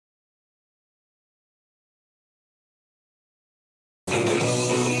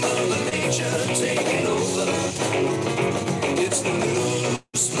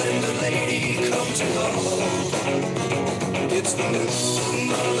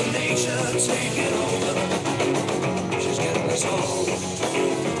taking over. She's getting us all.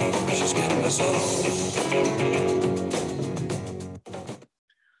 She's getting us all.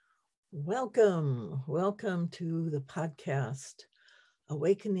 Welcome to the podcast,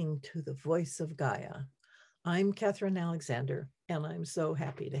 Awakening to the Voice of Gaia. I'm Catherine Alexander, and I'm so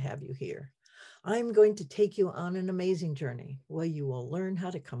happy to have you here. I'm going to take you on an amazing journey where you will learn how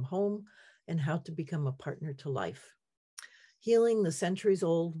to come home and how to become a partner to life. Healing the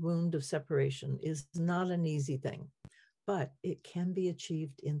centuries-old wound of separation is not an easy thing, but it can be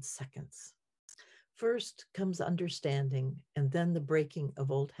achieved in seconds. First comes understanding, and then the breaking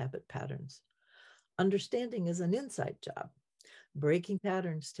of old habit patterns. Understanding is an inside job. Breaking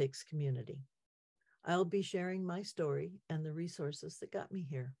patterns takes community. I'll be sharing my story and the resources that got me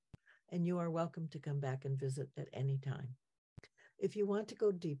here, and you are welcome to come back and visit at any time. If you want to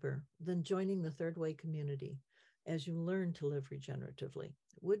go deeper, then joining the Third Way community as you learn to live regeneratively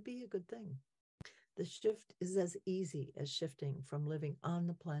would be a good thing. The shift is as easy as shifting from living on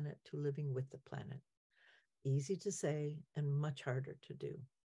the planet to living with the planet. Easy to say and much harder to do.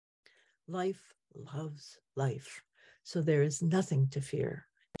 Life loves life, so there is nothing to fear,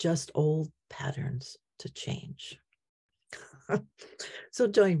 just old patterns to change. So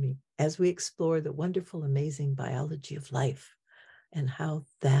join me as we explore the wonderful, amazing biology of life and how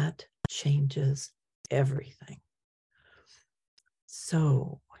that changes everything.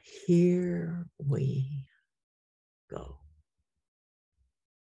 So here we go.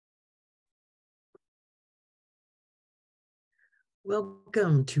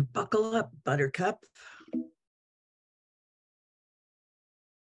 Welcome to Buckle Up, Buttercup.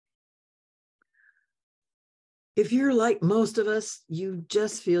 If you're like most of us, you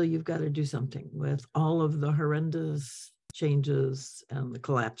just feel you've got to do something with all of the horrendous changes and the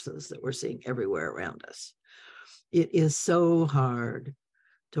collapses that we're seeing everywhere around us. It is so hard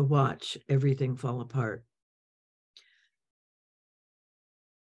to watch everything fall apart.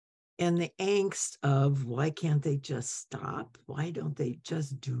 And the angst of why can't they just stop? Why don't they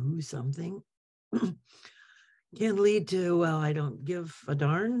just do something? Can lead to, well, I don't give a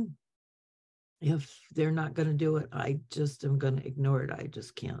darn. If they're not going to do it, I just am going to ignore it. I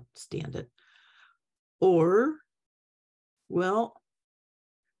just can't stand it. Or, well,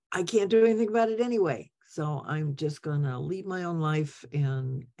 I can't do anything about it anyway. So I'm just going to lead my own life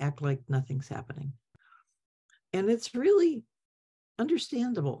and act like nothing's happening. And it's really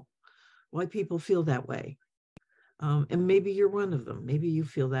understandable why people feel that way. And maybe you're one of them. Maybe you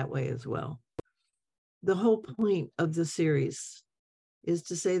feel that way as well. The whole point of the series is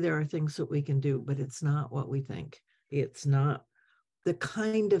to say there are things that we can do, but it's not what we think. It's not the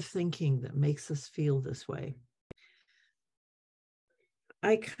kind of thinking that makes us feel this way.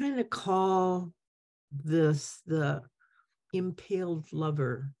 I kind of call this the impaled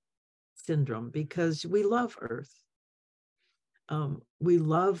lover syndrome because we love Earth. We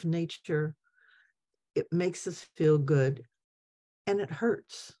love nature. It makes us feel good. And it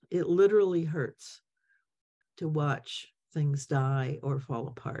hurts. It literally hurts to watch things die or fall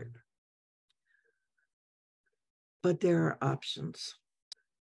apart. But there are options.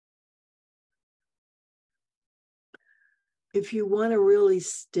 If you want to really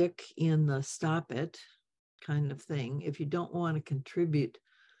stick in the stop it kind of thing, if you don't want to contribute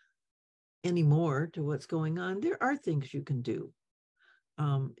anymore to what's going on, there are things you can do.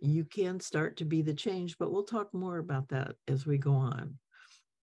 You can start to be the change, but we'll talk more about that as we go on.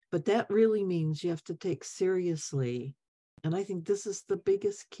 But that really means you have to take seriously, and I think this is the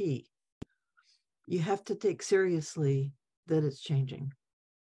biggest key. You have to take seriously that it's changing.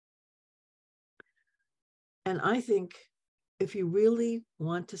 And I think if you really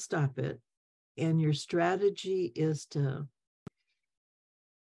want to stop it, and your strategy is to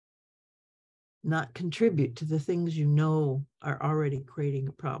not contribute to the things you know are already creating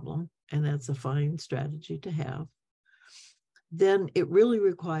a problem, and that's a fine strategy to have, then it really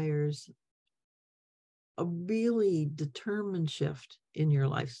requires a really determined shift in your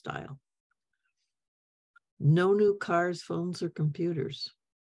lifestyle. No new cars, phones, or computers.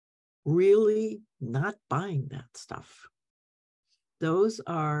 Really not buying that stuff. Those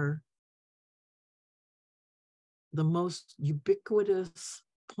are the most ubiquitous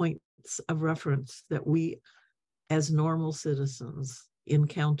points of reference that we as normal citizens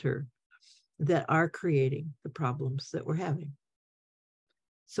encounter that are creating the problems that we're having.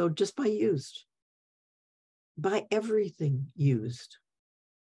 So just buy used. Buy everything used.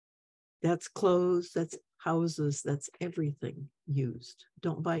 That's clothes, that's houses, that's everything used.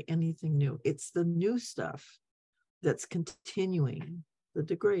 Don't buy anything new. It's the new stuff that's continuing the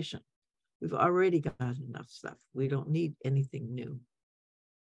degradation. We've already got enough stuff. We don't need anything new.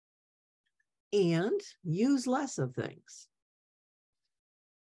 and use less of things.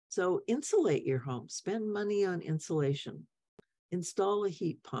 So insulate your home, spend money on insulation, install a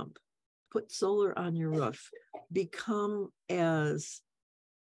heat pump, put solar on your roof, become as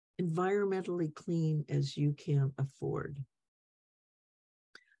environmentally clean as you can afford,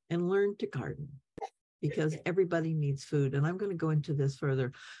 and learn to garden, because everybody needs food. And I'm going to go into this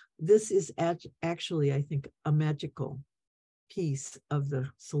further. This is actually, I think, a magical piece of the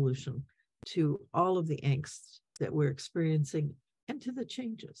solution to all of the angst that we're experiencing and to the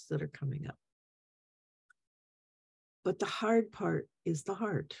changes that are coming up. But the hard part is the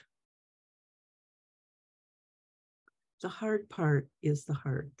heart. The hard part is the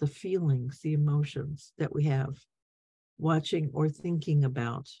heart, the feelings, the emotions that we have watching or thinking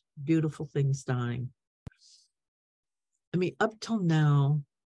about beautiful things dying. I mean, up till now,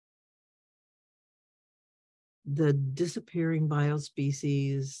 the disappearing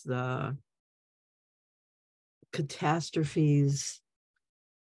biospecies, the catastrophes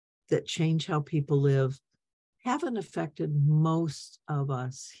that change how people live haven't affected most of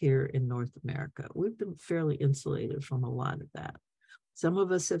us here in North America. We've been fairly insulated from a lot of that. Some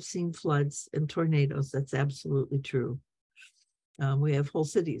of us have seen floods and tornadoes. That's absolutely true. We have whole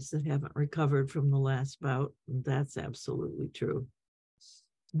cities that haven't recovered from the last bout. That's absolutely true.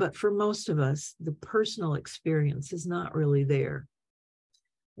 But for most of us, the personal experience is not really there.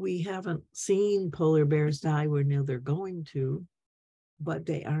 We haven't seen polar bears die. We know they're going to, but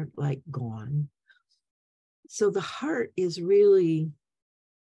they aren't like gone. So the heart is really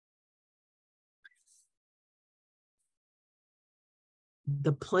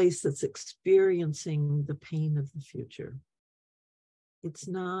the place that's experiencing the pain of the future. It's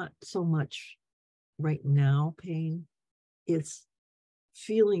not so much right now pain, it's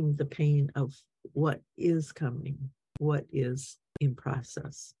feeling the pain of what is coming, what is in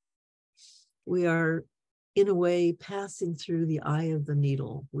process. We are, in a way, passing through the eye of the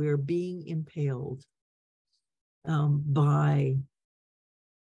needle. We're being impaled by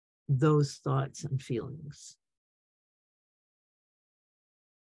those thoughts and feelings.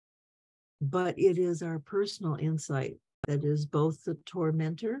 But it is our personal insight that is both the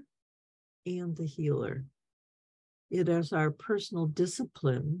tormentor and the healer. It is our personal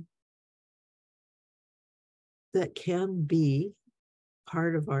discipline that can be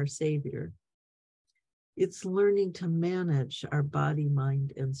part of our savior. It's learning to manage our body,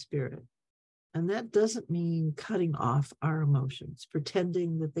 mind, and spirit. And that doesn't mean cutting off our emotions,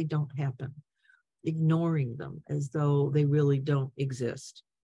 pretending that they don't happen, ignoring them as though they really don't exist.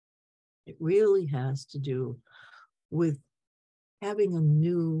 It really has to do with having a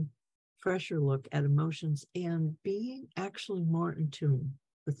new, fresher look at emotions and being actually more in tune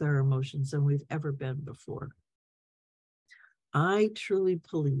with our emotions than we've ever been before. I truly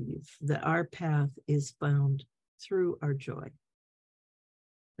believe that our path is found through our joy.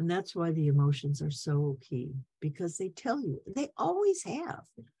 And that's why the emotions are so key, because they tell you, they always have,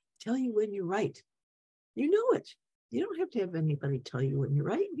 tell you when you're right. You know it. You don't have to have anybody tell you when you're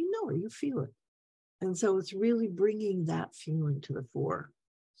right. You know it, you feel it. And so it's really bringing that feeling to the fore,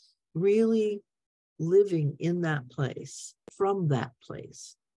 really living in that place, from that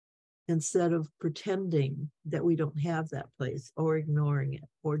place, instead of pretending that we don't have that place or ignoring it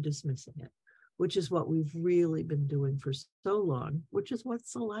or dismissing it, which is what we've really been doing for so long, which is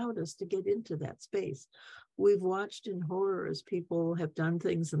what's allowed us to get into that space. We've watched in horror as people have done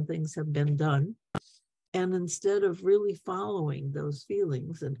things and things have been done. And instead of really following those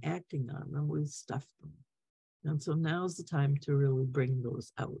feelings and acting on them, we've stuffed them. And so now's the time to really bring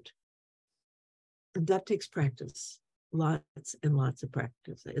those out. And that takes practice, lots and lots of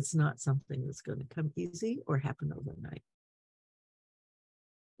practice. It's not something that's going to come easy or happen overnight.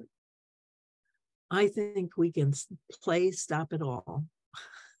 I think we can play stop it all,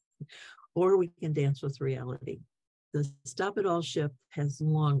 or we can dance with reality. The stop it all ship has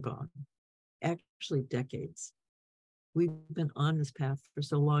long gone, actually decades. We've been on this path for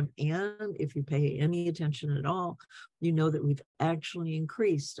so long. And if you pay any attention at all, you know that we've actually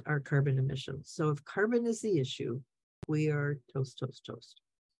increased our carbon emissions. So if carbon is the issue, we are toast, toast, toast.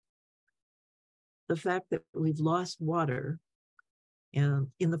 The fact that we've lost water and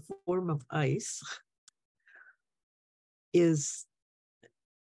in the form of ice is,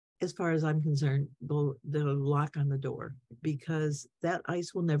 as far as I'm concerned, the lock on the door, because that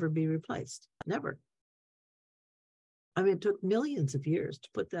ice will never be replaced. Never. I mean, it took millions of years to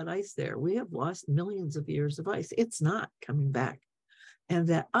put that ice there. We have lost millions of years of ice. It's not coming back. And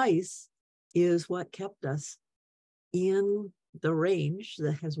that ice is what kept us in the range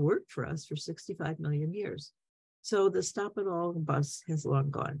that has worked for us for 65 million years. So the stop it all bus has long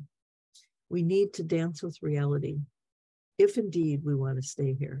gone. We need to dance with reality if indeed we want to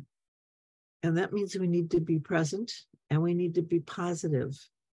stay here. And that means we need to be present, and we need to be positive,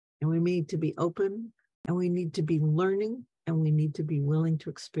 and we need to be open, and we need to be learning, and we need to be willing to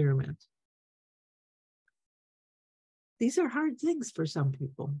experiment. These are hard things for some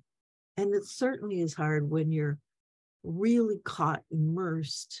people. And it certainly is hard when you're really caught,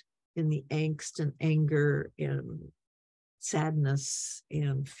 immersed in the angst and anger and sadness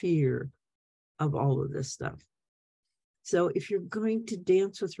and fear of all of this stuff. So if you're going to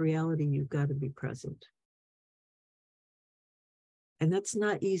dance with reality, you've got to be present. And that's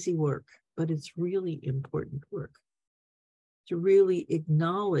not easy work, but it's really important work. To really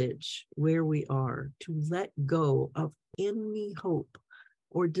acknowledge where we are, to let go of any hope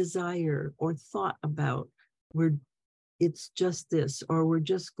or desire or thought about where it's just this, or we're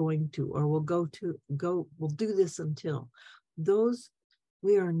just going to, or we'll do this until. Those,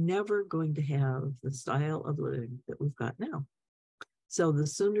 we are never going to have the style of living that we've got now. So the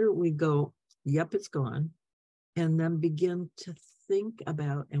sooner we go, yep, it's gone, and then begin to think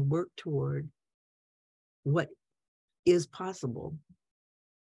about and work toward what is possible,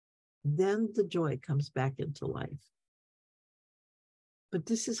 then the joy comes back into life. But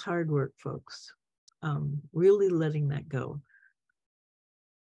this is hard work, folks. Really letting that go.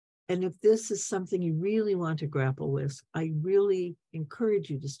 And if this is something you really want to grapple with, I really encourage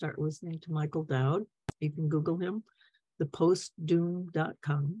you to start listening to Michael Dowd. You can Google him,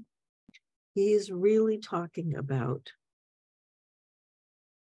 thepostdoom.com. He is really talking about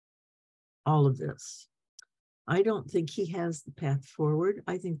all of this. I don't think he has the path forward.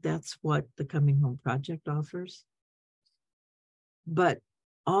 I think that's what the Coming Home Project offers. But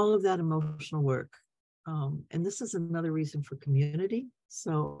all of that emotional work, and this is another reason for community.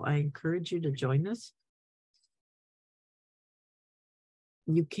 So I encourage you to join us.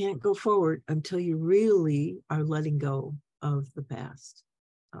 You can't go forward until you really are letting go of the past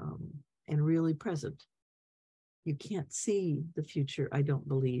and really present. You can't see the future, I don't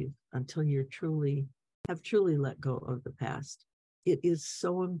believe, until you're truly let go of the past. It is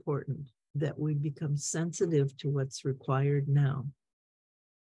so important that we become sensitive to what's required now,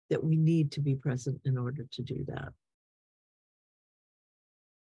 that we need to be present in order to do that.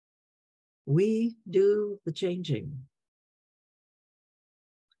 We do the changing.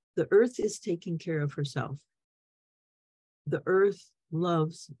 The earth is taking care of herself. The earth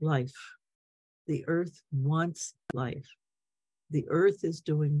loves life. The earth wants life. The earth is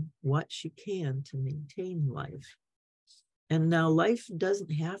doing what she can to maintain life. And now life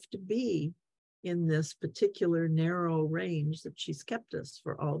doesn't have to be in this particular narrow range that she's kept us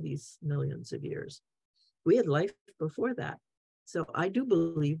for all these millions of years. We had life before that. So I do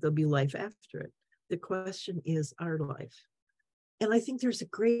believe there'll be life after it. The question is our life. And I think there's a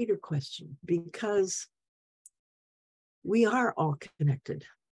greater question, because we are all connected.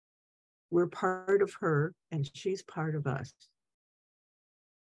 We're part of her and she's part of us.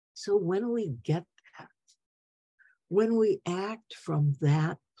 So when we get that, when we act from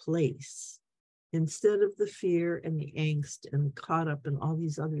that place, instead of the fear and the angst and caught up in all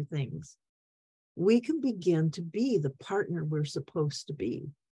these other things, we can begin to be the partner we're supposed to be.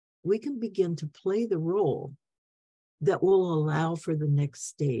 We can begin to play the role that will allow for the next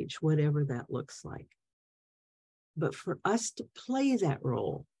stage, whatever that looks like. But for us to play that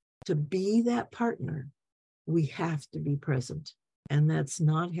role, to be that partner, we have to be present. And that's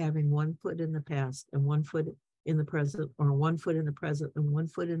not having one foot in the past and one foot in the present, or one foot in the present and one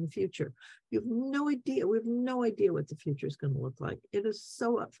foot in the future. You have no idea. We have no idea what the future is going to look like. It is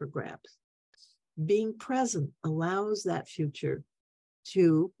so up for grabs. Being present allows that future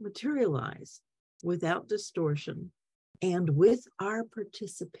to materialize without distortion and with our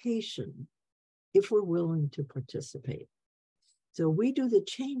participation, if we're willing to participate. So we do the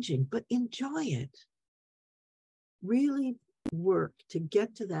changing, but enjoy it. Really work to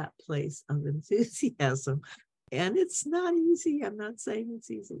get to that place of enthusiasm. And it's not easy. I'm not saying it's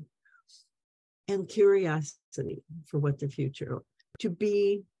easy. And curiosity for what the future, to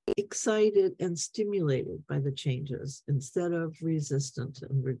be excited and stimulated by the changes instead of resistant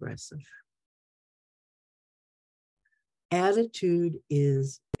and regressive. Attitude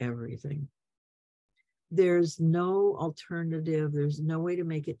is everything. There's no alternative. There's no way to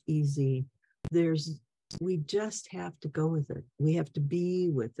make it easy. We just have to go with it. We have to be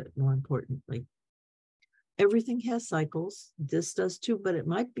with it, more importantly. Everything has cycles. This does too, but it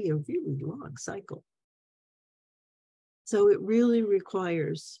might be a really long cycle. So it really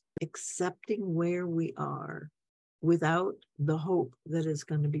requires accepting where we are without the hope that it's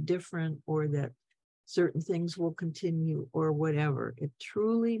going to be different or that certain things will continue or whatever. It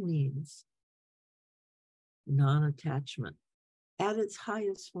truly means non-attachment at its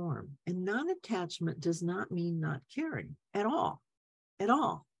highest form. And non-attachment does not mean not caring at all, at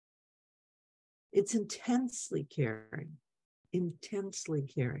all. It's intensely caring,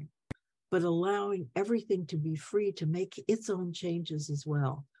 but allowing everything to be free to make its own changes as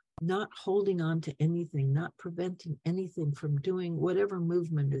well, not holding on to anything, not preventing anything from doing whatever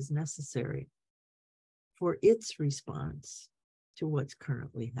movement is necessary for its response to what's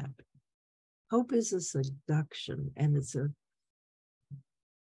currently happening. Hope is a seduction, and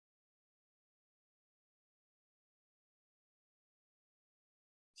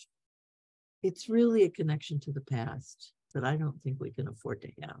it's really a connection to the past that I don't think we can afford to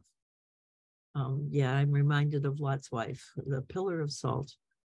have. Yeah, I'm reminded of Lot's wife, the pillar of salt,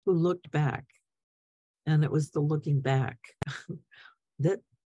 who looked back, and it was the looking back that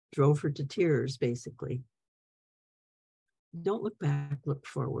drove her to tears, basically. Don't look back, look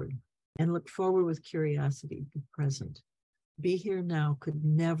forward, and look forward with curiosity. Be present. Be here now could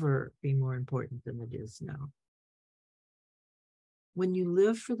never be more important than it is now. When you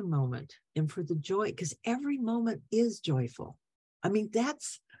live for the moment and for the joy, because every moment is joyful. I mean,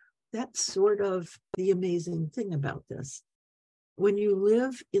 that's sort of the amazing thing about this. When you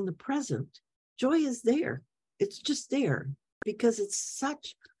live in the present, joy is there. It's just there because it's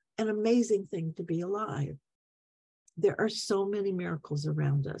such an amazing thing to be alive. There are so many miracles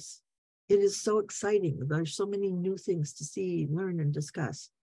around us. It is so exciting. There's so many new things to see, learn, and discuss.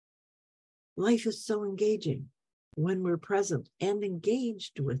 Life is so engaging when we're present and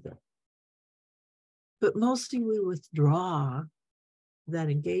engaged with it. But mostly we withdraw that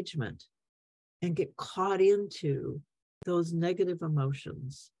engagement and get caught into those negative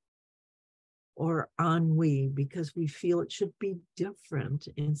emotions or ennui because we feel it should be different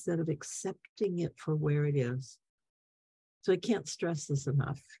instead of accepting it for where it is. So I can't stress this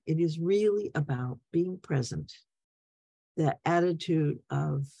enough. It is really about being present, that attitude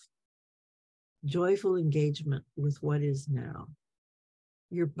of joyful engagement with what is now.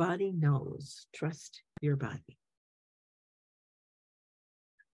 Your body knows. Trust your body.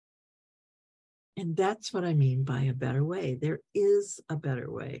 And that's what I mean by a better way. There is a better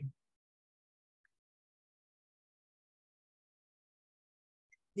way.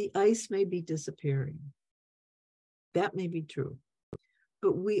 The ice may be disappearing. That may be true.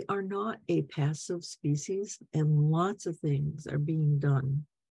 But we are not a passive species, and lots of things are being done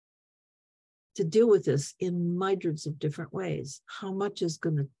to deal with this in myriads of different ways. How much is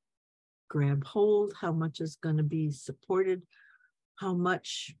going to grab hold? How much is going to be supported? How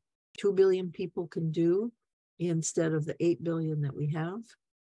much 2 billion people can do instead of the 8 billion that we have?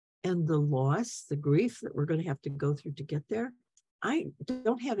 And the loss, the grief that we're going to have to go through to get there. I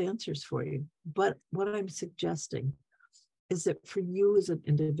don't have answers for you, but what I'm suggesting is that for you as an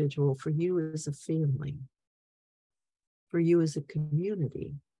individual, for you as a family, for you as a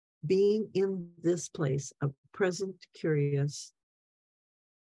community, being in this place of present, curious,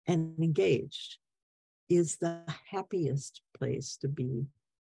 and engaged is the happiest place to be,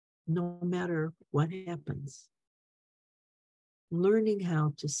 no matter what happens. Learning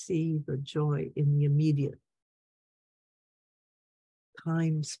how to see the joy in the immediate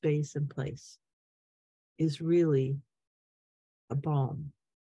time, space, and place is really a balm.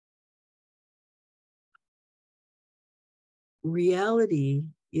 Reality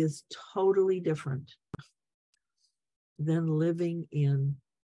is totally different than living in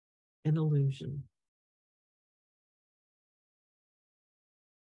an illusion.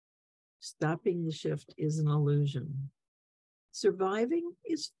 Stopping the shift is an illusion. Surviving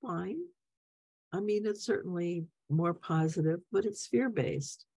is fine. I mean, it's certainly more positive, but it's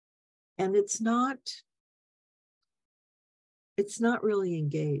fear-based. And it's not really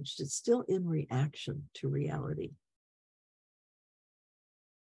engaged. It's still in reaction to reality.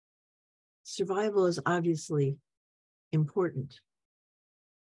 Survival is obviously important.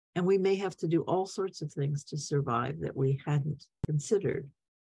 And we may have to do all sorts of things to survive that we hadn't considered.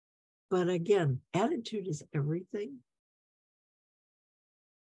 But again, attitude is everything.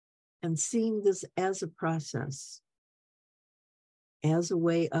 And seeing this as a process, as a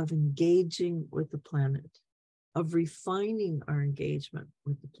way of engaging with the planet, of refining our engagement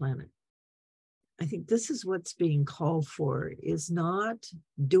with the planet. I think this is what's being called for, is not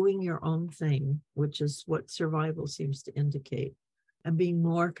doing your own thing, which is what survival seems to indicate, and being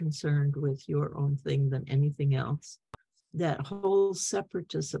more concerned with your own thing than anything else. That whole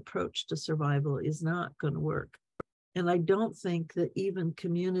separatist approach to survival is not going to work. And I don't think that even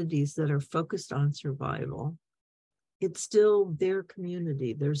communities that are focused on survival, it's still their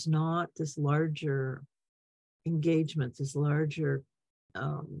community. There's not this larger engagement, this larger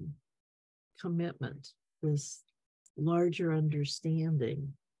commitment this larger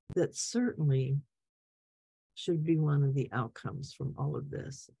understanding that certainly should be one of the outcomes from all of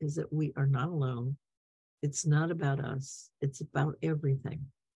this, is that we are not alone. It's not about us. It's about everything.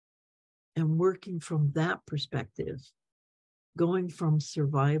 And working from that perspective, going from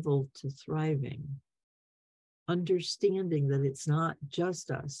survival to thriving, understanding that it's not just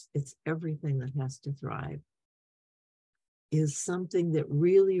us, it's everything that has to thrive, is something that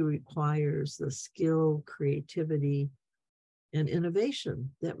really requires the skill, creativity, and innovation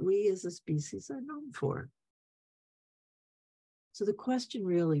that we as a species are known for. So the question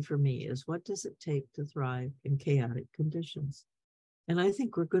really for me is, what does it take to thrive in chaotic conditions? And I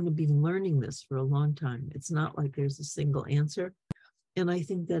think we're going to be learning this for a long time. It's not like there's a single answer. And I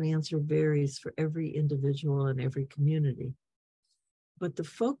think that answer varies for every individual and every community. But the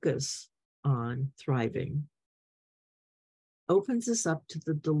focus on thriving opens us up to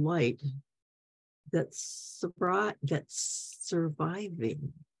the delight that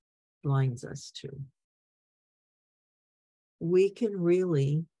surviving blinds us to. We can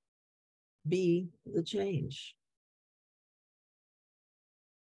really be the change.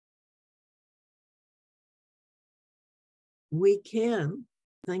 We can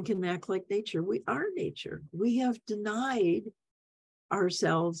think and act like nature. We are nature. We have denied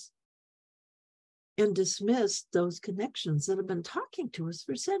ourselves and dismissed those connections that have been talking to us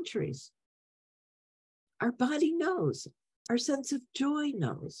for centuries. Our body knows. Our sense of joy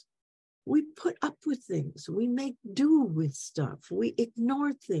knows. We put up with things. We make do with stuff. We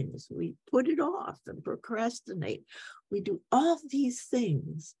ignore things. We put it off and procrastinate. We do all these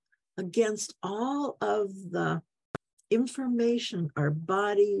things against all of the information our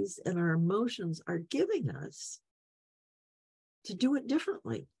bodies and our emotions are giving us to do it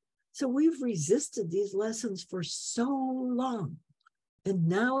differently. So we've resisted these lessons for so long. And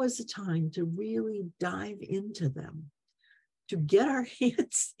now is the time to really dive into them, to get our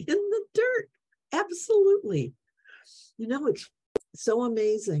hands in the dirt. Absolutely. You know, it's so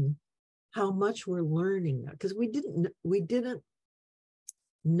amazing how much we're learning now, because we didn't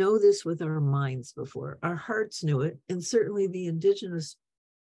know this with our minds before. Our hearts knew it, and certainly the indigenous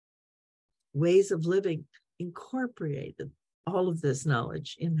ways of living incorporated all of this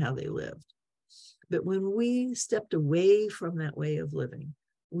knowledge in how they lived. But when we stepped away from that way of living,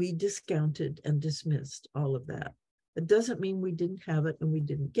 we discounted and dismissed all of that. It doesn't mean we didn't have it and we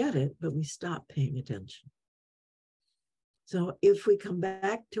didn't get it, but we stopped paying attention. So if we come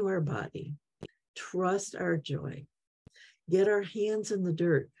back to our body, trust our joy, get our hands in the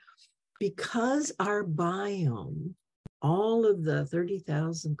dirt, because our biome, all of the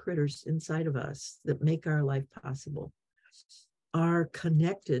 30,000 critters inside of us that make our life possible, are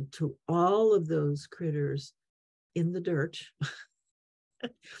connected to all of those critters in the dirt.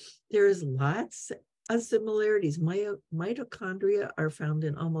 There's lots of similarities. Mitochondria are found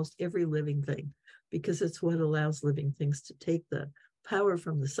in almost every living thing, because it's what allows living things to take the power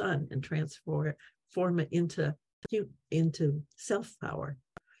from the sun and transform it into self-power.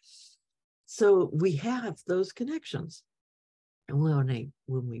 So we have those connections. And when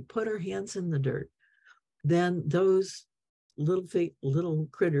we put our hands in the dirt, then those little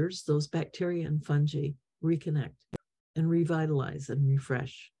critters, those bacteria and fungi, reconnect and revitalize and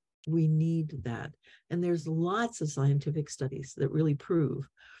refresh. We need that. And there's lots of scientific studies that really prove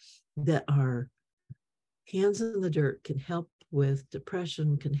that our hands in the dirt can help with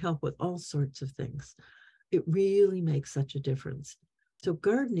depression, can help with all sorts of things. It really makes such a difference. So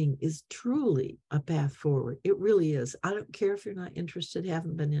gardening is truly a path forward. It really is. I don't care if you're not interested,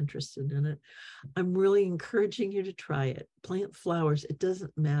 haven't been interested in it. I'm really encouraging you to try it. Plant flowers. It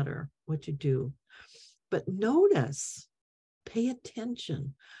doesn't matter what you do. But notice, pay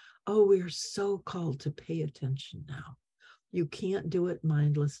attention. Oh, we're so called to pay attention now. You can't do it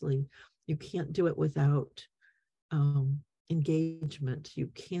mindlessly. You can't do it without engagement. You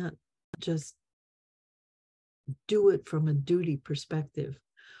can't just do it from a duty perspective.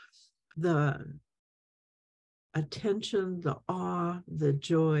 The attention, the awe, the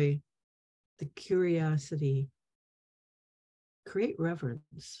joy, the curiosity create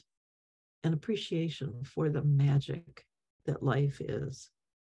reverence and appreciation for the magic that life is.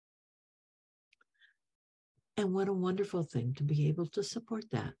 And what a wonderful thing to be able to support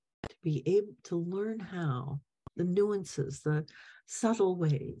that, to be able to learn how the nuances, the subtle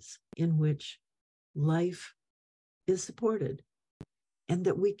ways in which life is supported, and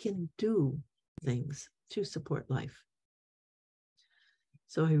that we can do things to support life.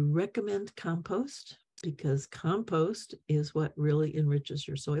 So I recommend compost, because compost is what really enriches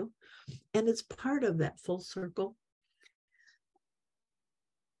your soil. And it's part of that full circle.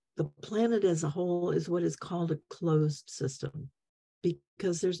 The planet as a whole is what is called a closed system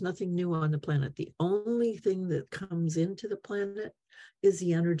because there's nothing new on the planet. The only thing that comes into the planet is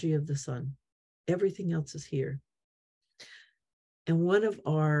the energy of the sun. Everything else is here. And one of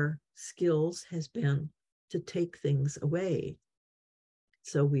our skills has been to take things away.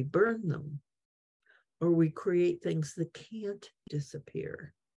 So we burn them, or we create things that can't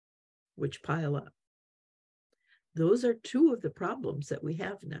disappear, which pile up. Those are two of the problems that we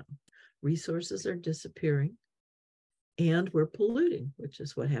have now. Resources are disappearing, and we're polluting, which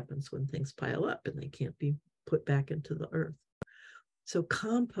is what happens when things pile up and they can't be put back into the earth. So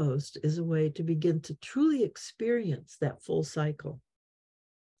compost is a way to begin to truly experience that full cycle,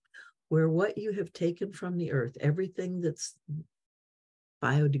 where what you have taken from the earth, everything that's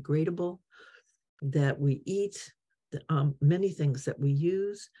biodegradable, that we eat, many things that we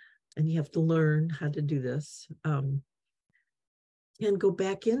use, and you have to learn how to do this, can go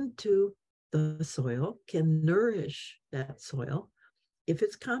back into the soil, can nourish that soil. If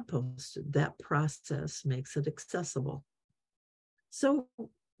it's composted, that process makes it accessible. So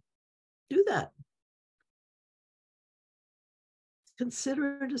do that.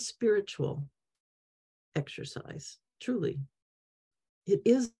 Consider it a spiritual exercise, truly. It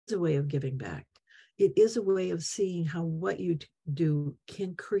is a way of giving back. It is a way of seeing how what you do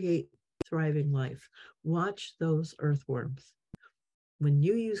can create thriving life. Watch those earthworms. When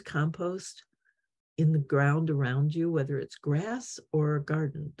you use compost in the ground around you, whether it's grass or a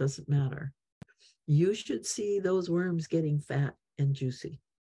garden, doesn't matter. You should see those worms getting fat and juicy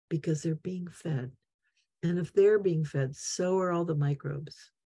because they're being fed. And if they're being fed, so are all the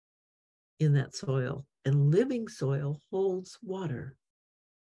microbes in that soil. And living soil holds water.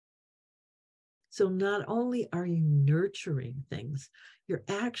 So not only are you nurturing things, you're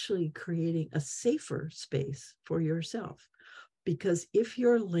actually creating a safer space for yourself. Because if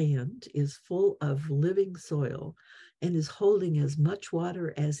your land is full of living soil and is holding as much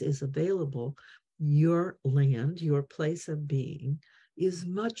water as is available, your land, your place of being, is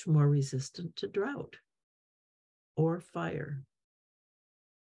much more resistant to drought or fire.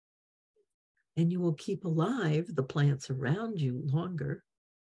 And you will keep alive the plants around you longer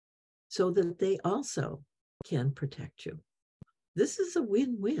so that they also can protect you. This is a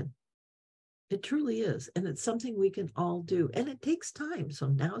win-win. It truly is. And it's something we can all do. And it takes time. So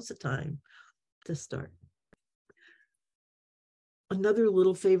now's the time to start. Another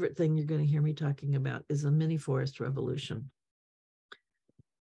little favorite thing you're going to hear me talking about is a mini forest revolution.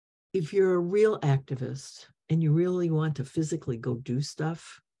 If you're a real activist and you really want to physically go do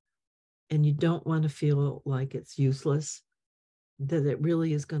stuff and you don't want to feel like it's useless, that it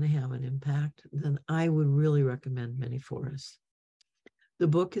really is going to have an impact, then I would really recommend Mini Forests. The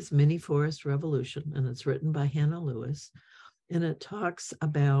book is Mini Forest Revolution, and it's written by Hannah Lewis, and it talks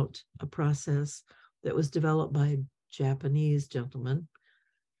about a process that was developed by a Japanese gentleman,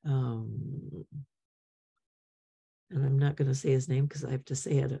 and I'm not going to say his name because I have to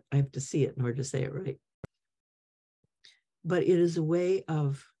say it. I have to see it in order to say it right. But it is a way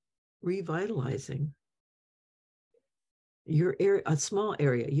of revitalizing your area, a small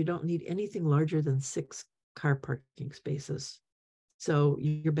area. You don't need anything larger than 6 car parking spaces. So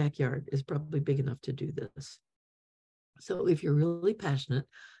your backyard is probably big enough to do this. So if you're really passionate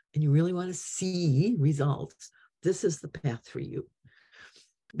and you really want to see results, this is the path for you.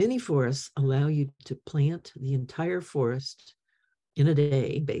 Mini forests allow you to plant the entire forest in a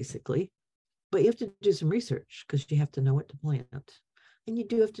day, basically, but you have to do some research because you have to know what to plant. And you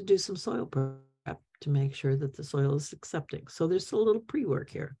do have to do some soil prep to make sure that the soil is accepting. So there's a little pre-work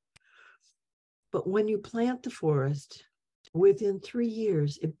here. But when you plant the forest, within 3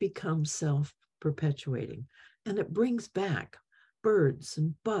 years, it becomes self-perpetuating. And it brings back birds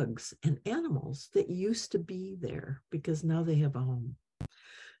and bugs and animals that used to be there because now they have a home.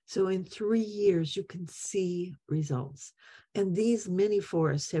 So in 3 years, you can see results. And these mini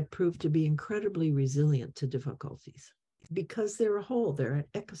forests have proved to be incredibly resilient to difficulties because they're a whole, they're an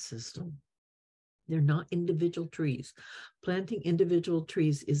ecosystem. They're not individual trees. Planting individual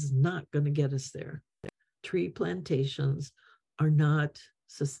trees is not going to get us there. Tree plantations are not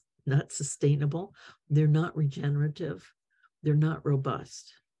sustainable. They're not regenerative. They're not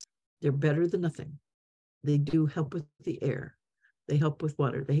robust. They're better than nothing. They do help with the air. They help with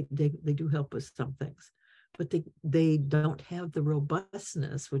water. They do help with some things, but they don't have the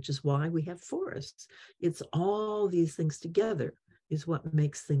robustness, which is why we have forests. It's all these things together is what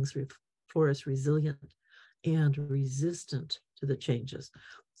makes things forest resilient and resistant to the changes.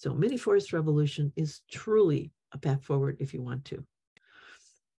 So mini forest revolution is truly a path forward if you want to.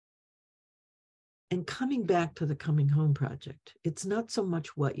 And coming back to the Coming Home Project, it's not so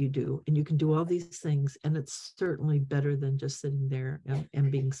much what you do, and you can do all these things, and it's certainly better than just sitting there and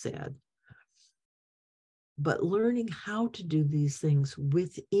being sad. But learning how to do these things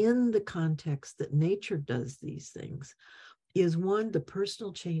within the context that nature does these things is one, the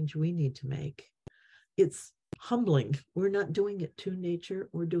personal change we need to make. It's humbling. We're not doing it to nature,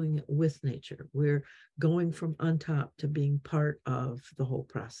 we're doing it with nature. We're going from on top to being part of the whole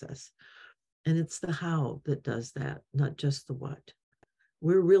process. And it's the how that does that, not just the what.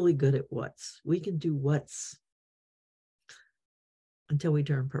 We're really good at what's. We can do what's until we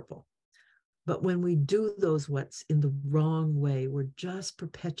turn purple. But when we do those what's in the wrong way, we're just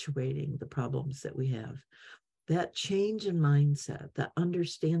perpetuating the problems that we have. That change in mindset, that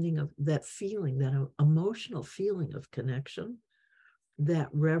understanding of that feeling, that emotional feeling of connection, that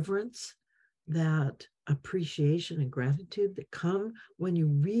reverence, that appreciation and gratitude that come when you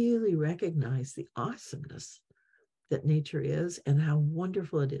really recognize the awesomeness that nature is and how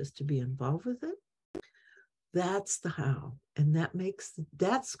wonderful it is to be involved with it. That's the how. And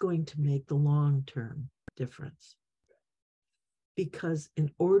that's going to make the long-term difference. Because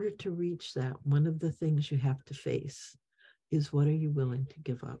in order to reach that, one of the things you have to face is, what are you willing to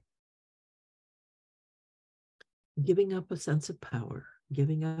give up? Giving up a sense of power,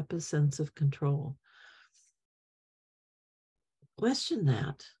 giving up a sense of control. Question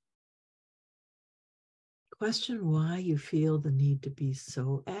that. Question why you feel the need to be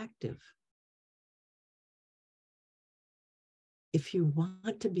so active. If you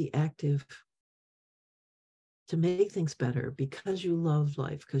want to be active to make things better because you love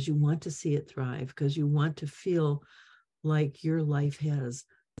life, because you want to see it thrive, because you want to feel like your life has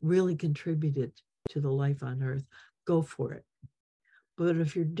really contributed to the life on earth, go for it. But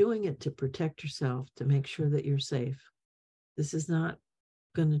if you're doing it to protect yourself, to make sure that you're safe, this is not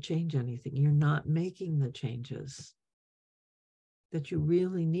going to change anything. You're not making the changes that you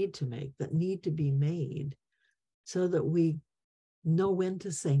really need to make, that need to be made, so that we know when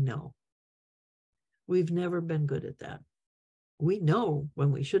to say no. We've never been good at that. We know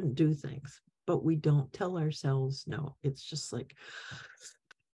when we shouldn't do things, but we don't tell ourselves no. It's just like,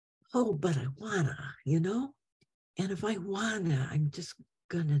 oh, but I wanna, And if I wanna, I'm just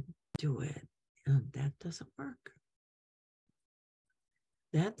gonna do it. And that doesn't work.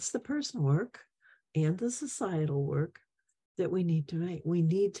 That's the personal work and the societal work that we need to make. We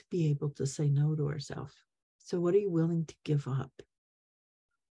need to be able to say no to ourselves. So what are you willing to give up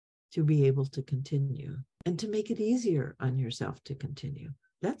to be able to continue and to make it easier on yourself to continue?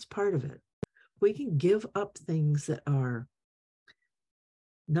 That's part of it. We can give up things that are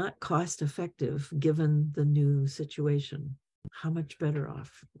not cost effective given the new situation. How much better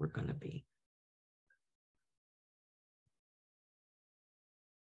off we're going to be.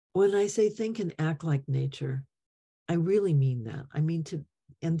 When I say think and act like nature, I really mean that. I mean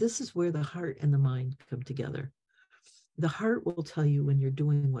and this is where the heart and the mind come together. The heart will tell you when you're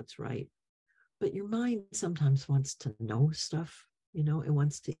doing what's right, but your mind sometimes wants to know stuff, it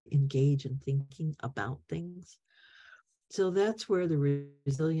wants to engage in thinking about things. So that's where the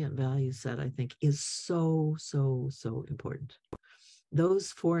resilient value set, I think, is so, so, so important.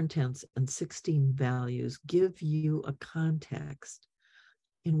 Those 4 intents and 16 values give you a context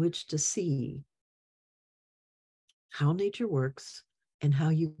in which to see how nature works and how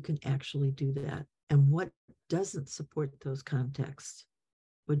you can actually do that, and what doesn't support those contexts,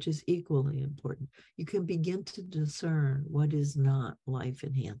 which is equally important. You can begin to discern what is not life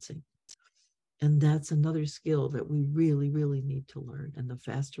enhancing. And that's another skill that we really, really need to learn. And the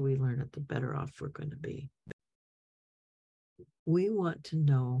faster we learn it, the better off we're going to be. We want to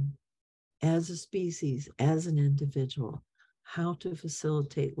know, as a species, as an individual, how to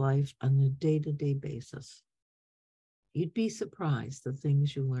facilitate life on a day-to-day basis. You'd be surprised the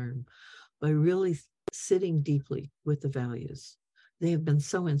things you learn by really sitting deeply with the values. They have been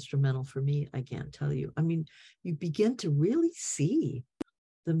so instrumental for me, I can't tell you. I mean, you begin to really see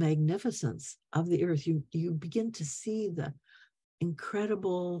the magnificence of the earth. You begin to see the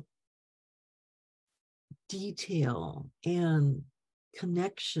incredible detail and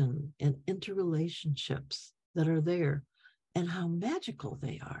connection and interrelationships that are there, and how magical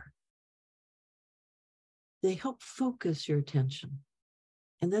they are. They help focus your attention.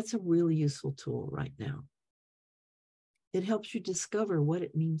 And that's a really useful tool right now. It helps you discover what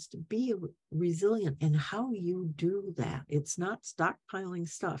it means to be resilient and how you do that. It's not stockpiling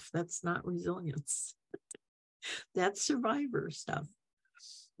stuff. That's not resilience. That's survivor stuff.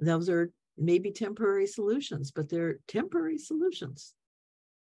 Those are maybe temporary solutions, but they're temporary solutions.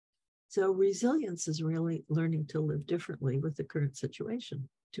 So resilience is really learning to live differently with the current situation,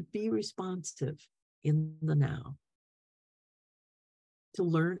 to be responsive, in the now, to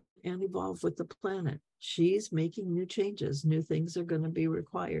learn and evolve with the planet. She's making new changes. New things are going to be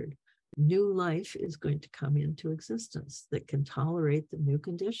required. New life is going to come into existence that can tolerate the new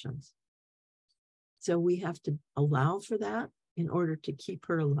conditions. So we have to allow for that in order to keep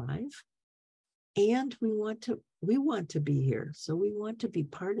her alive. And we want to be here. So we want to be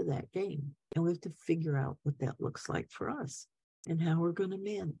part of that game. And we have to figure out what that looks like for us and how we're going to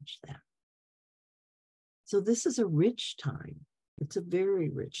manage that. So this is a rich time. It's a very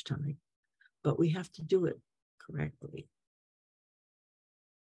rich time, but we have to do it correctly.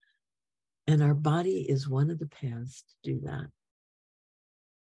 And our body is one of the paths to do that.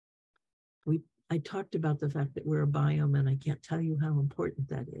 I talked about the fact that we're a biome, and I can't tell you how important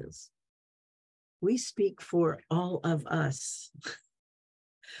that is. We speak for all of us.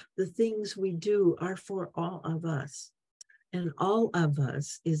 The things we do are for all of us. And all of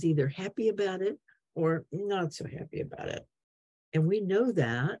us is either happy about it or not so happy about it. And we know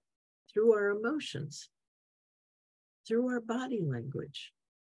that through our emotions, through our body language.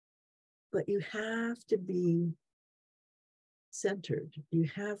 But you have to be centered. You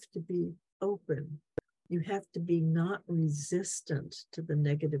have to be open. You have to be not resistant to the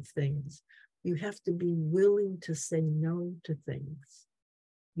negative things. You have to be willing to say no to things.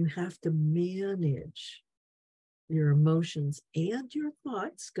 You have to manage your emotions and your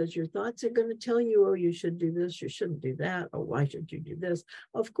thoughts, because your thoughts are going to tell you, oh, you should do this, you shouldn't do that. Oh, why should you do this?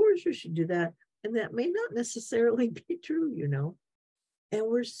 Of course you should do that. And that may not necessarily be true, you know. And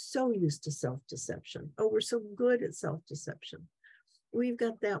we're so used to self-deception. Oh, we're so good at self-deception. We've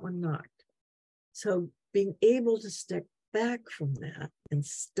got that one knocked. So being able to step back from that and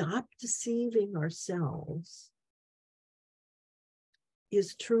stop deceiving ourselves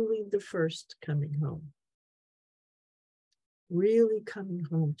is truly the first coming home. Really coming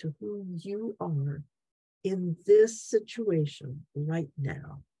home to who you are in this situation right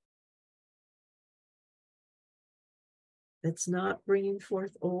now. That's not bringing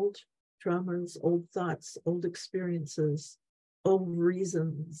forth old traumas, old thoughts, old experiences, old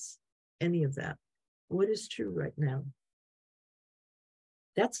reasons, any of that. What is true right now?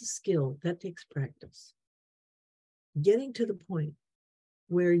 That's a skill that takes practice. Getting to the point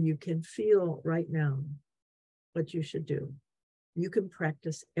where you can feel right now what you should do. You can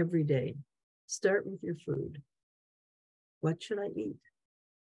practice every day. Start with your food. What should I eat?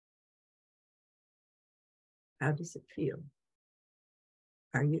 How does it feel?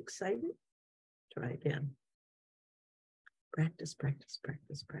 Are you excited? Try again. Practice, practice,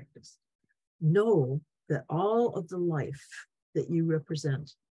 practice, practice. Know that all of the life that you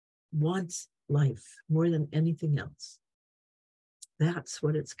represent wants life more than anything else. That's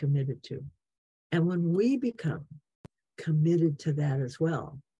what it's committed to. And when we become committed to that as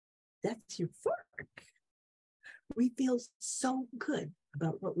well, that's euphoric. We feel so good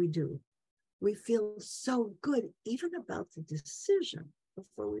about what we do. We feel so good even about the decision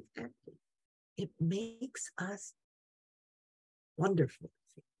before we've acted. It makes us wonderful,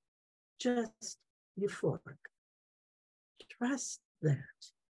 just euphoric. Trust that.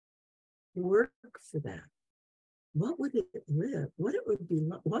 Work for that. What would it live? What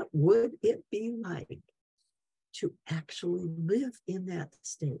would it be like to actually live in that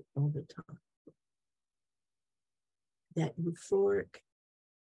state all the time? That euphoric,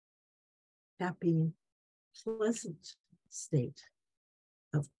 happy, pleasant state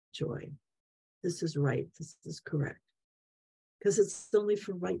of joy. This is right. This is correct. Because it's only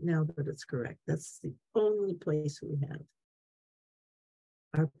for right now that it's correct. That's the only place we have.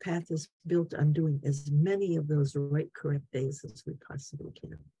 Our path is built on doing as many of those right, correct days as we possibly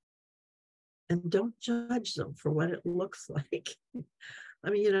can. And don't judge them for what it looks like. I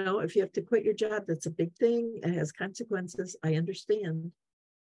mean, you know, if you have to quit your job, that's a big thing. It has consequences. I understand.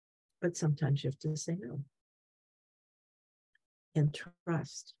 But sometimes you have to say no. And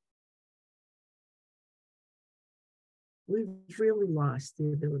trust. We've really lost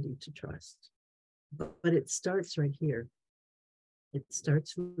the ability to trust. But it starts right here. It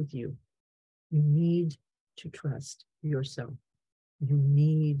starts with you. You need to trust yourself. You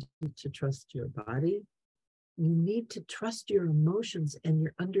need to trust your body. You need to trust your emotions and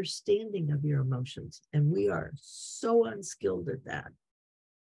your understanding of your emotions. And we are so unskilled at that.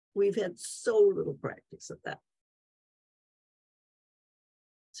 We've had so little practice of that.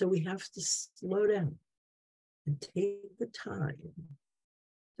 So we have to slow down and take the time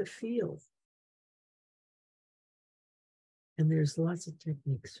to feel. And there's lots of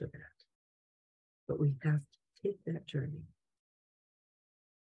techniques for that. But we have to take that journey.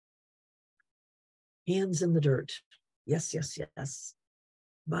 Hands in the dirt. Yes, yes, yes.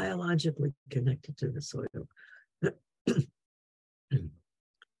 biologically connected to the soil.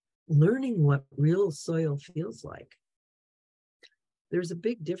 Learning what real soil feels like. There's a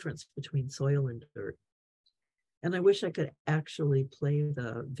big difference between soil and dirt. And I wish I could actually play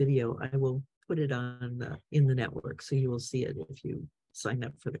the video. I will put it on in the network, so you will see it if you sign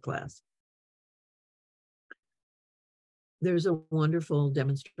up for the class. There's a wonderful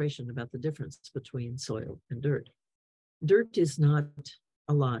demonstration about the difference between soil and dirt. Dirt is not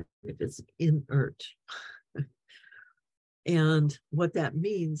alive, it's inert. And what that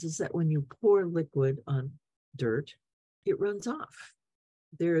means is that when you pour liquid on dirt, it runs off.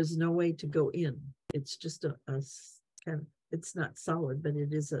 There is no way to go in. It's just a kind of, it's not solid, but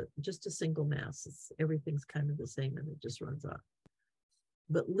it is just a single mass. Everything's kind of the same, and it just runs off.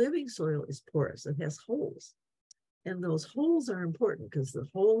 But living soil is porous. It has holes. And those holes are important because the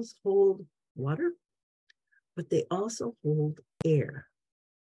holes hold water, but they also hold air.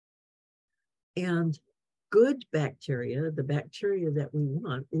 And good bacteria, the bacteria that we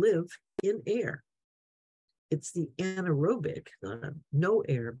want, live in air. It's the anaerobic, no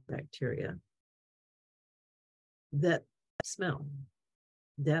air bacteria that smell.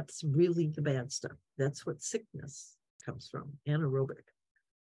 That's really the bad stuff. That's what sickness comes from, anaerobic,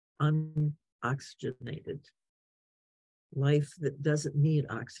 unoxygenated life that doesn't need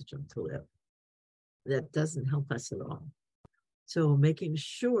oxygen to live. That doesn't help us at all. So making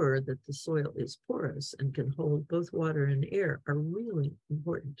sure that the soil is porous and can hold both water and air are really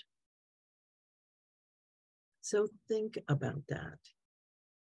important. So think about that.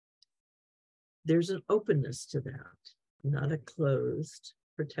 There's an openness to that, not a closed,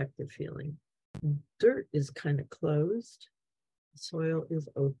 protective feeling. Dirt is kind of closed, soil is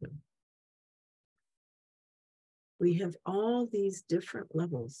open. We have all these different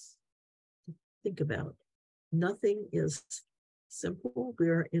levels to think about. Nothing is simple. We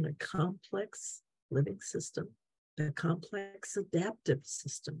are in a complex living system, a complex adaptive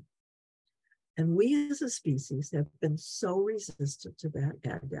system. And we as a species have been so resistant to that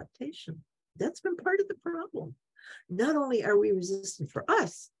adaptation. That's been part of the problem. Not only are we resistant for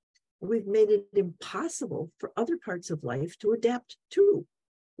us, we've made it impossible for other parts of life to adapt to.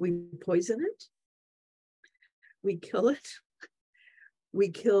 We poison it. We kill it. We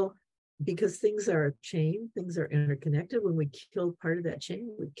kill because things are a chain, things are interconnected. When we kill part of that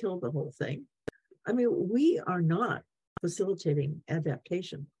chain, we kill the whole thing. I mean, we are not facilitating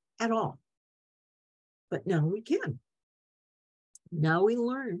adaptation at all. But now we can. Now we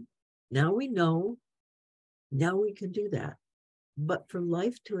learn. Now we know. Now we can do that. But for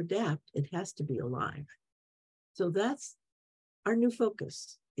life to adapt, it has to be alive. So that's our new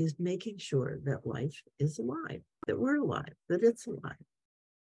focus, is making sure that life is alive, that we're alive, that it's alive.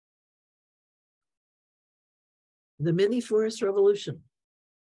 The mini forest revolution.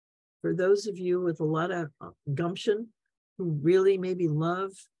 For those of you with a lot of gumption who really maybe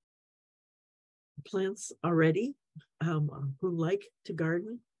love plants already, who like to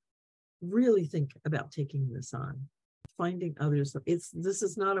garden, really think about taking this on, finding others. This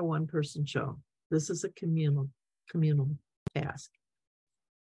is not a one-person show. This is a communal task.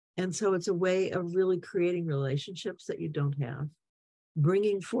 And so it's a way of really creating relationships that you don't have,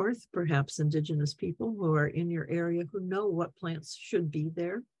 bringing forth perhaps Indigenous people who are in your area who know what plants should be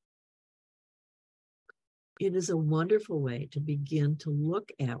there. It is a wonderful way to begin to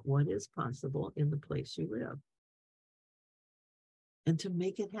look at what is possible in the place you live and to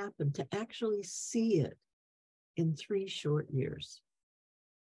make it happen, to actually see it in 3 short years.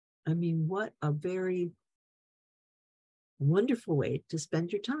 I mean, what a very wonderful way to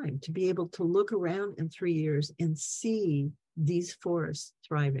spend your time, to be able to look around in 3 years and see these forests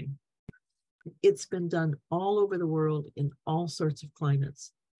thriving. It's been done all over the world in all sorts of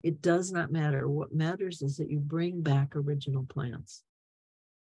climates. It does not matter. What matters is that you bring back original plants.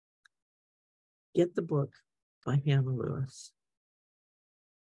 Get the book by Hannah Lewis.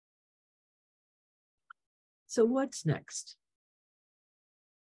 So what's next?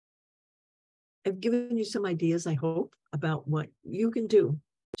 I've given you some ideas, I hope, about what you can do,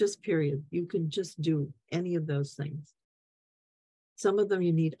 just period. You can just do any of those things. Some of them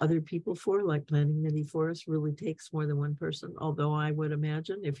you need other people for, like planting mini forests really takes more than one person, although I would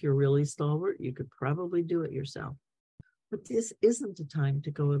imagine if you're really stalwart, you could probably do it yourself. But this isn't a time to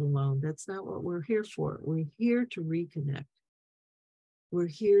go it alone. That's not what we're here for. We're here to reconnect. We're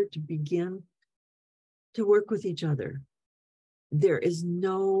here to begin to work with each other. There is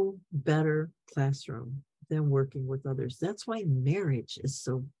no better classroom than working with others. That's why marriage is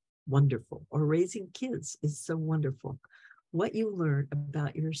so wonderful, or raising kids is so wonderful. What you learn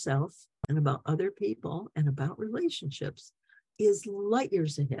about yourself and about other people and about relationships is light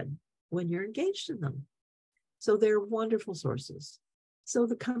years ahead when you're engaged in them. So they're wonderful sources. So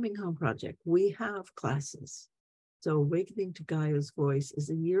the Coming Home Project, we have classes. So Awakening to Gaia's Voice is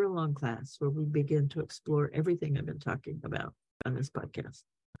a year-long class where we begin to explore everything I've been talking about on this podcast.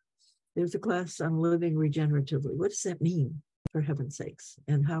 There's a class on living regeneratively. What does that mean, for heaven's sakes?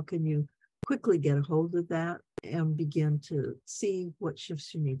 And how can you quickly get a hold of that and begin to see what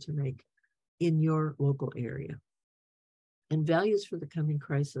shifts you need to make in your local area? And Values for the Coming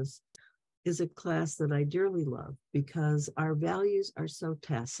Crisis is a class that I dearly love because our values are so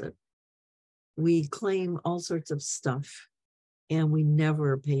tacit. We claim all sorts of stuff and we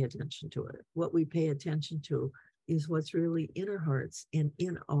never pay attention to it. What we pay attention to is what's really in our hearts and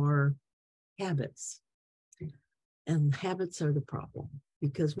in our habits. And habits are the problem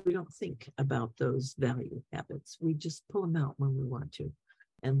because we don't think about those value habits. We just pull them out when we want to.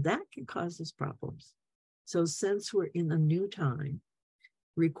 And that can cause us problems. So since we're in a new time,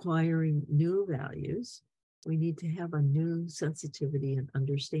 requiring new values, we need to have a new sensitivity and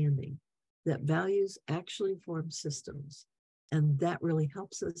understanding that values actually form systems. And that really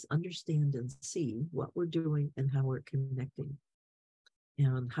helps us understand and see what we're doing and how we're connecting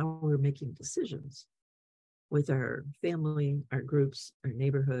and how we're making decisions with our family, our groups, our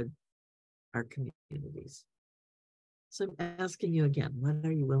neighborhood, our communities. So I'm asking you again, what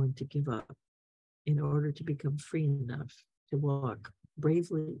are you willing to give up in order to become free enough to walk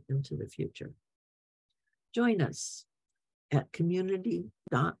bravely into the future? Join us at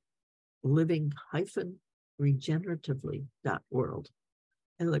community.living-regeneratively.world.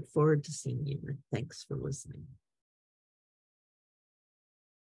 I look forward to seeing you. Thanks for listening.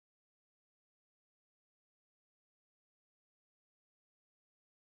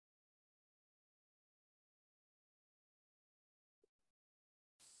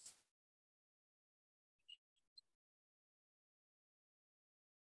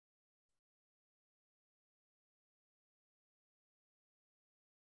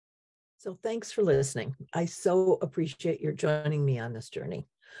 So thanks for listening. I so appreciate your joining me on this journey.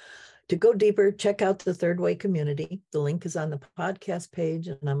 To go deeper, check out the Third Way community. The link is on the podcast page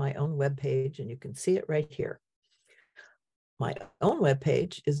and on my own webpage, and you can see it right here. My own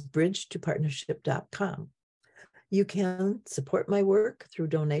webpage is bridgetopartnership.com. You can support my work through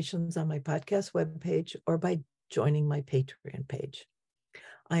donations on my podcast webpage or by joining my Patreon page.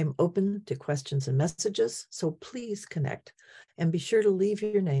 I am open to questions and messages, so please connect and be sure to leave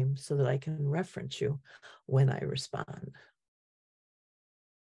your name so that I can reference you when I respond.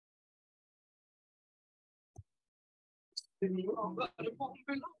 It's the new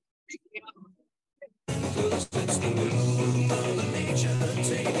Mother Nature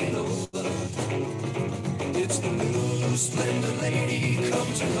taking over. It's the new splendid lady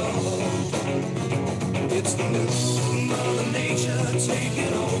come to call. It's the new Mother Nature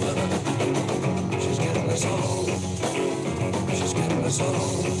taking over.